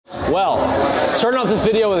Well, starting off this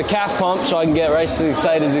video with a calf pump so I can get right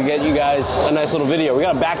excited to get you guys a nice little video. We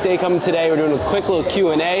got a back day coming today. We're doing a quick little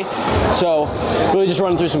Q&A. So really just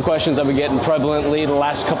running through some questions I've been getting prevalently the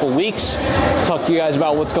last couple weeks. Talk to you guys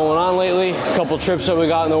about what's going on lately. A couple trips that we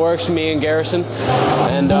got in the works, me and Garrison.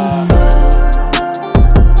 And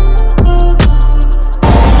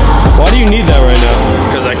why do you need that right now?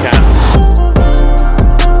 Because I can.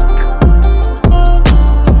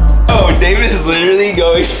 Oh, David is literally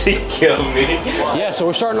going to kill me. Yeah, so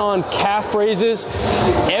we're starting on calf raises.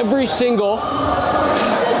 Every single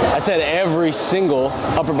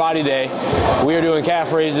upper body day, we are doing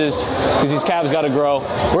calf raises because these calves got to grow.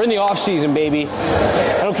 We're in the off season, baby.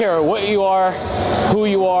 I don't care what you are, who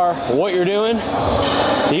you are, what you're doing.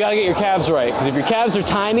 You got to get your calves right. Because if your calves are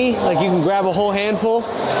tiny, like you can grab a whole handful, you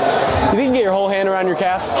think you can get your whole hand around your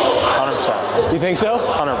calf? 100%. You think so?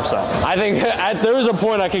 100%. I think there was a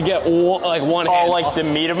point I could get one hand. Oh, like the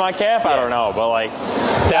meat of my calf? Yeah. I don't know, but like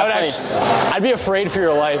that would actually, I'd be afraid for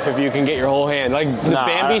your life if you can get your whole hand, like the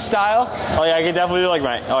Bambi style. Oh yeah, I could definitely do like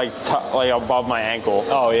my like above my ankle.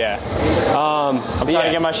 Oh yeah. I'm trying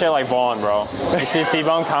to get my shit like Vaughn, bro. You see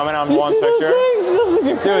C-Bone comment on Vaughn's picture?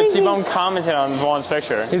 Dude, C-Bone commented on Vaughn's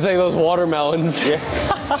picture. He's like those watermelons. Yeah.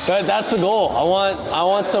 That's the goal. I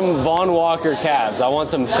want some Vaughn Walker calves. I want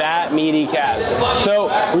some fat, meaty calves. So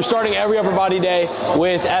we're starting every upper body day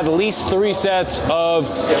with at least 3 sets of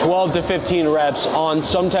 12 to 15 reps on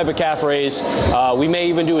some type of calf raise. We may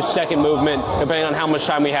even do a second movement depending on how much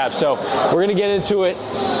time we have. So we're gonna get into it.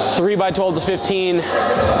 3 by 12 to 15,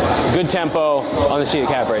 good tempo on the seated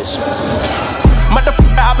calf raise.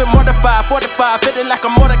 Motherfucker, I've been mortified, 45, feeling like a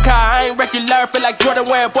Mordecai. I ain't regular, feel like Jordan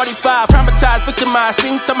wearing 45. Traumatized, victimized,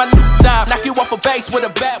 seen some of my die. Knock you off a base with a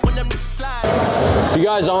bat when them slide. If you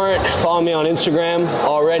guys aren't following me on Instagram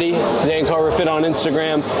already, Zane Carver Fit on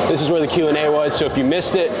Instagram, this is where the Q&A was. So if you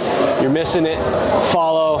missed it, you're missing it.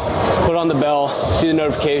 Follow, put on the bell, see the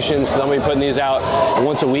notifications, because I'm going to be putting these out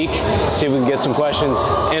once a week. See if we can get some questions,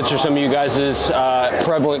 answer some of you guys'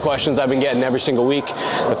 prevalent questions I've been getting every single week.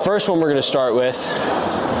 The first one we're going to start with.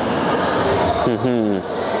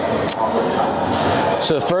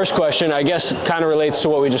 So the first question, I guess, kind of relates to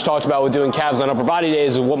what we just talked about with doing calves on upper body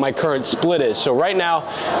days and what my current split is. So right now,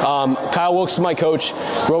 Kyle Wilkes, my coach,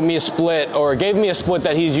 wrote me a split, or gave me a split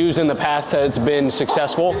that he's used in the past that's been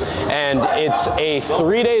successful. And it's a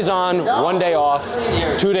 3 days on, 1 day off,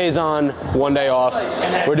 2 days on, 1 day off.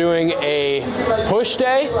 We're doing a push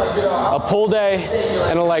day, a pull day,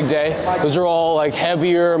 and a leg day. Those are all like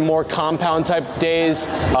heavier, more compound type days.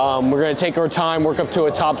 We're gonna take our time, work up to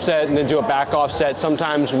a top set, and then do a back off set, sometimes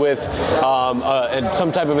with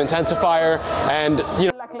some type of intensifier, and you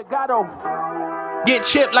know. Like legato. Get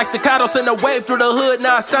chipped like staccato, send a wave through the hood,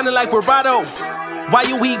 now it sounding like vibrato. Why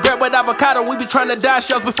you eat bread with avocado? We be trying to dodge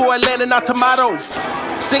shells before it landing our tomato.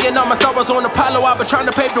 Singing all my sorrows on Apollo, I been trying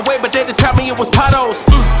to pave the way, but they didn't tell me it was potholes.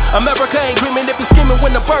 America ain't dreaming, they been scheming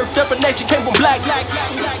when the birth of a nation came from black.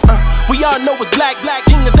 We all know it's black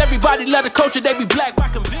genius, everybody love the culture, they be black by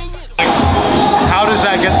convenience. How does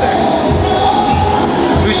that get there?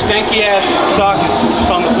 Whose stanky ass sock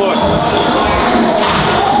is on the floor?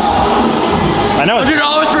 I know.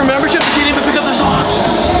 $100 for a membership, you can't even pick up the socks.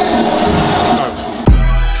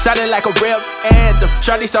 Sounding like a real anthem.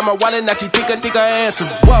 Shawty saw my wallet, now she think I answer.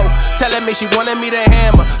 Whoa, telling me she wanted me to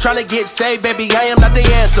hammer. Trying to get saved, baby, I am not the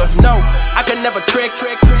answer. No, I can never trick.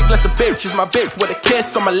 Unless the bitch is my bitch with a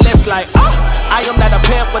kiss on my lips like, oh. I am not a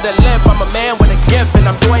pimp with a limp, I'm a man with a gift, and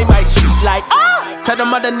I'm doing my shit like, oh. Tell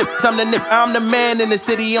them other nips, I'm the nip. I'm the man in the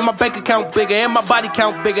city, and my bank account bigger, and my body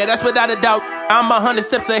count bigger, that's without a doubt. I'm 100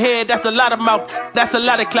 steps ahead, that's a lot of mouth, that's a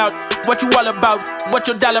lot of clout. What you all about? What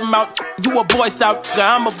your dollar amount? You a boy scout,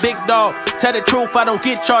 I'm a big dog. Tell the truth, I don't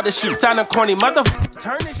get y'all to shoot. Time to corny motherfucker,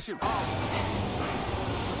 turn this shit off.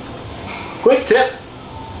 Quick tip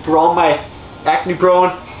for all my acne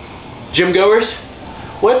prone gym goers: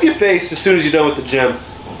 wipe your face as soon as you're done with the gym.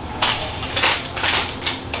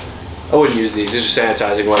 I wouldn't use these are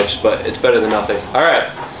sanitizing wipes, but it's better than nothing. All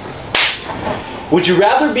right. Would you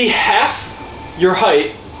rather be half your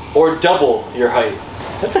height or double your height?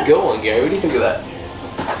 That's a good one, Gary. What do you think of that?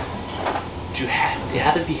 Would you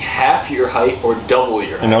rather be half your height or double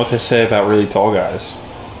your height? I know what they say about really tall guys.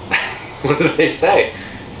 What do they say?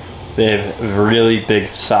 They have really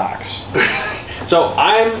big socks. So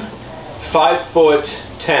I'm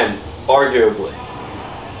 5'10", arguably.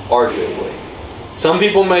 Some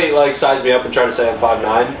people may like size me up and try to say I'm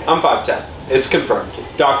 5'9". I'm 5'10". It's confirmed.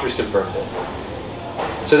 Doctors confirmed it.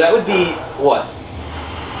 So that would be what?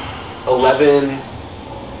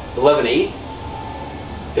 11'8".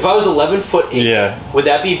 If I was 11'8", yeah, would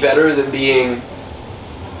that be better than being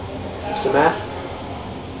What's the math?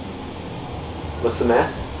 What's the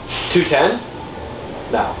math? 210?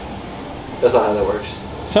 No. That's not how that works.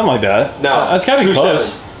 Something like that. No. That's gotta be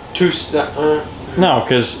close. No,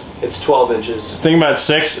 because it's 12 inches. Thinking about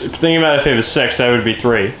 6. Thinking about if it was 6, that would be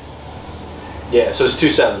 3. Yeah, so it's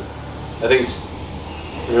 2.7. I think it's.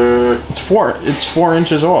 It's 4. It's 4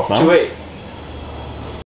 inches off. No. 2.8.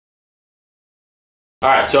 All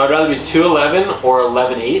right, so I'd rather be 2.11 or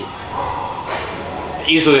 11.8.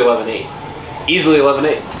 Easily 11.8. Easily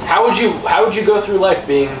 11.8. How would you go through life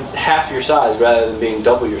being half your size rather than being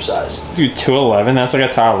double your size? Dude, 2.11. That's like a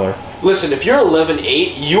toddler. Listen, if you're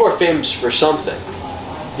 11.8, you are famous for something.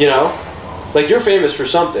 You know, like you're famous for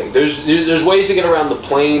something. There's ways to get around the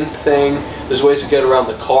plane thing. There's ways to get around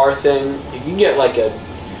the car thing. You can get like a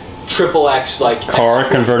XXX like car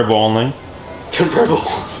convertible only. Convertible.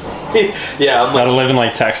 Yeah, I'm gotta live in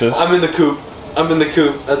like Texas. I'm in the coupe.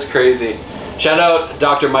 That's crazy. Shout out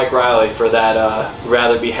Dr. Mike Riley for that.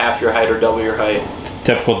 Rather be half your height or double your height.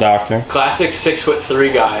 Typical doctor. Classic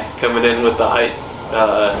 6'3" guy coming in with the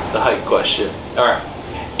height question. All right.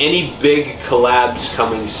 Any big collabs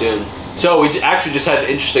coming soon? So we actually just had an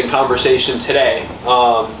interesting conversation today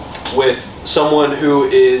with someone who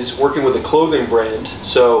is working with a clothing brand.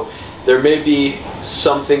 So there may be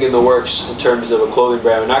something in the works in terms of a clothing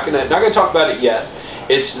brand. We're not gonna talk about it yet.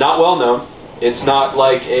 It's not well known. It's not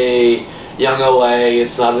like a Young LA.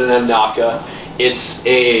 It's not an Anaka. It's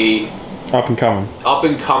a up and coming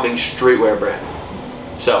streetwear brand.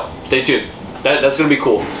 So stay tuned. That's gonna be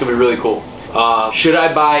cool. It's gonna be really cool. Should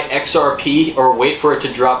I buy XRP or wait for it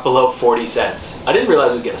to drop below 40 cents? I didn't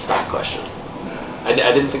realize we'd get a stock question. I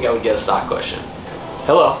didn't think I would get a stock question.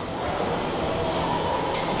 Hello.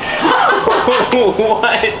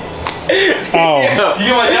 What? Oh. Yo, you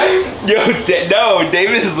get my text? Yo, no,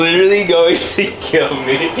 Dave is literally going to kill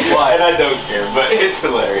me. Why? And I don't care, but it's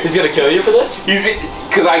hilarious. He's gonna kill you for this?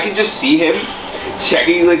 Because I can just see him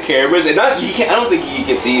checking the cameras, and I don't think he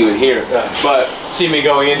can see you in here, but see me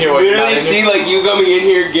going in here. Literally see like you coming in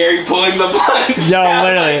here, Gary pulling the blinds. Yo,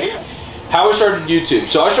 literally. How I started YouTube.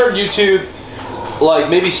 So I started YouTube like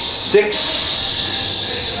maybe six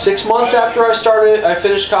months after I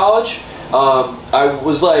finished college. I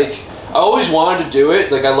was like, I always wanted to do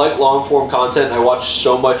it. Like I like long form content. I watched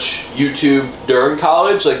so much YouTube during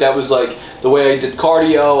college. Like that was like the way I did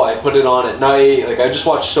cardio. I put it on at night. Like I just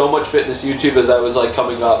watched so much fitness YouTube as I was like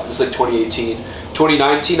coming up. It's like 2018.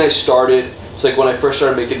 2019 I started. It's like when I first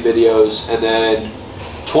started making videos, and then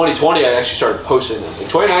 2020 I actually started posting them. Like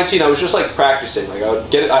 2019 I was just like practicing. Like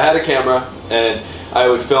I had a camera and I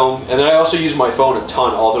would film, and then I also used my phone a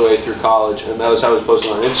ton all the way through college, and that was how I was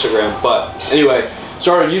posting on Instagram. But anyway,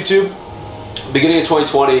 started YouTube beginning of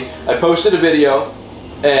 2020. I posted a video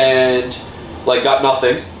and like got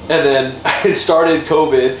nothing, and then I started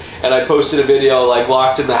COVID and I posted a video like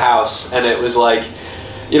locked in the house, and it was like,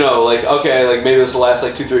 you know, like okay, like maybe this will last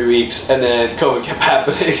like 2-3 weeks, and then COVID kept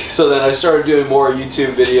happening. So then I started doing more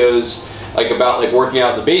YouTube videos like about like working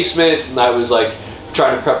out in the basement, and I was like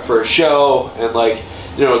trying to prep for a show, and like,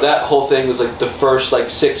 you know, that whole thing was like the first like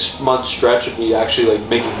 6-month stretch of me actually like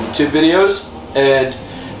making YouTube videos. And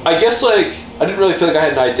I guess like I didn't really feel like I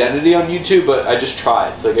had an identity on YouTube, but I just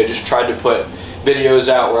tried. Like I just tried to put videos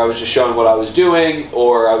out where I was just showing what I was doing,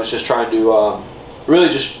 or I was just trying to really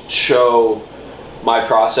just show my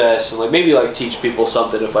process and like maybe like teach people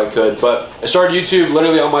something if I could. But I started YouTube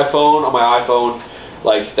literally on my phone, on my iPhone.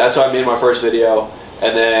 Like that's how I made my first video.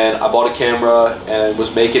 And then I bought a camera and was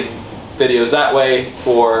making videos that way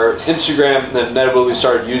for Instagram, and then inevitably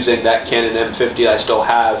started using that Canon M50 I still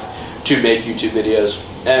have to make YouTube videos.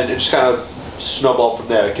 And it just kind of snowballed from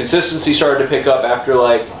there. Consistency started to pick up after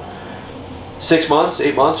like 8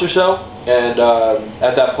 months or so. And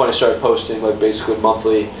at that point I started posting like basically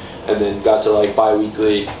monthly, and then got to like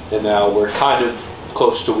bi-weekly, and now we're kind of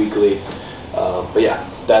close to weekly. But yeah,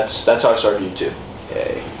 that's how I started YouTube.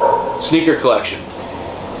 Okay. Sneaker collection.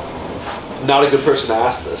 Not a good person to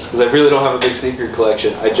ask this because I really don't have a big sneaker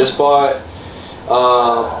collection. I just bought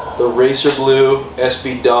the Racer Blue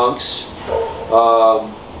SB Dunks.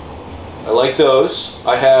 I like those.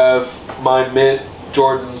 I have my mint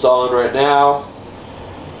Jordans on right now.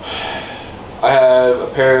 I have a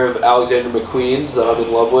pair of Alexander McQueens that I'm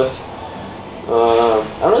in love with.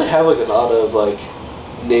 I don't really have like a lot of like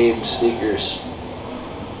named sneakers.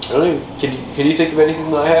 I don't even. Can you think of anything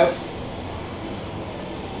that I have?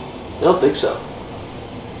 I don't think so.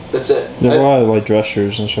 That's it. There's a lot of like dress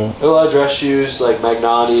shoes and shit. I have a lot of dress shoes like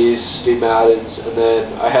Magnanis, Steve Maddens, and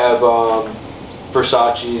then I have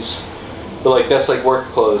Versace's, but like that's like work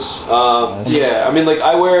clothes. Yeah, I mean like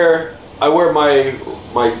I wear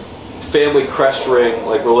my family crest ring,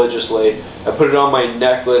 like religiously. I put it on my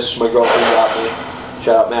necklace. My girlfriend got me.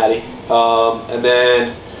 Shout out Maddie. And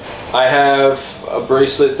then I have a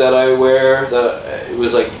bracelet that I wear that it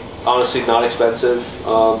was like honestly not expensive.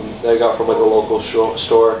 That I got from like a local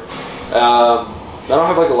store. I don't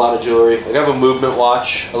have like a lot of jewelry. Like, I have a Movement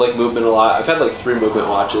watch. I like Movement a lot. I've had like 3 Movement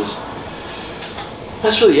watches.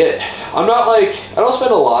 That's really it. I'm not like, I don't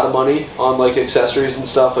spend a lot of money on like accessories and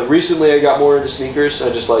stuff. Like recently I got more into sneakers.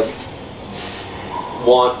 I just like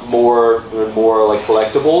want more and more like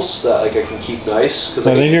collectibles that like I can keep nice. Cause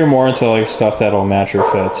I think you're more into like stuff that'll match your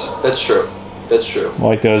fits. That's true. That's true.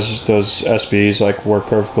 Like those SBs like work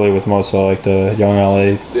perfectly with most of like the Young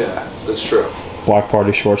LA. Yeah, that's true. Block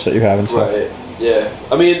party shorts that you have and stuff. Right. Yeah.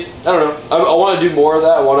 I mean, I don't know. I want to do more of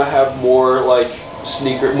that. I want to have more like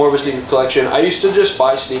more of a sneaker collection. I used to just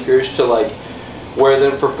buy sneakers to like wear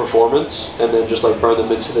them for performance and then just like burn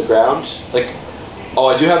them into the ground. Like, oh,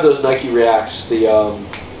 I do have those Nike Reacts, the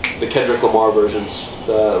Kendrick Lamar versions,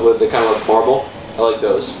 with the kind of like marble. I like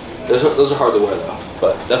those. Those are hard to wear though.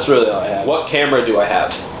 But that's really all I have. What camera do I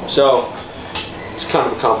have? So it's kind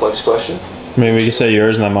of a complex question. Maybe we can say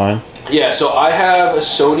yours, not mine. Yeah, so I have a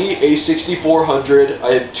Sony a6400.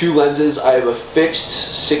 I have 2 lenses. I have a fixed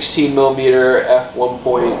 16mm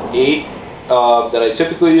f1.8 that I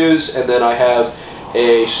typically use, and then I have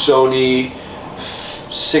a Sony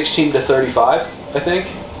 16-35, I think,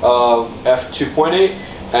 f2.8.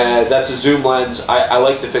 That's a zoom lens. I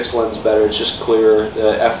like the fixed lens better. It's just clearer.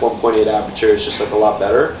 The f1.8 aperture is just like a lot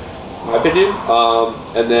better, in my opinion.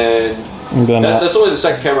 And then that's only the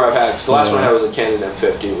second camera I've had, because the last one I had was a Canon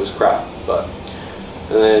M50. It was crap. And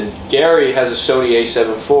then Gary has a Sony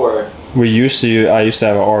a7 IV. I used to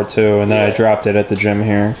have an R2, and then I dropped it at the gym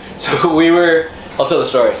here. So I'll tell the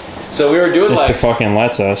story. So we were doing If it fucking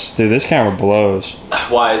lets us. Dude, this camera blows.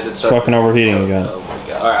 Why is it It's fucking overheating again. Oh my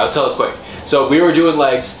god. Alright, I'll tell it quick. So we were doing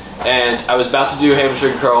legs, and I was about to do a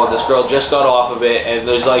hamstring curl, and this girl just got off of it, and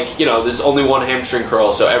there's like, there's only one hamstring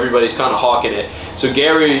curl, so everybody's kind of hawking it. So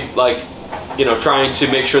Gary, like, trying to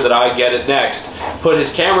make sure that I get it next, put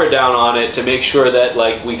his camera down on it to make sure that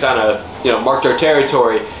like we kind of, marked our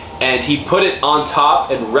territory, and he put it on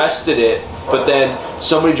top and rested it, but then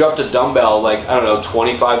somebody dropped a dumbbell like, I don't know,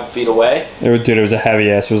 25 feet away. Dude, it was a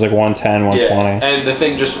heavy ass. It was like 110, 120. Yeah, and the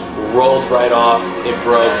thing just rolled right off. It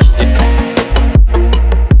broke.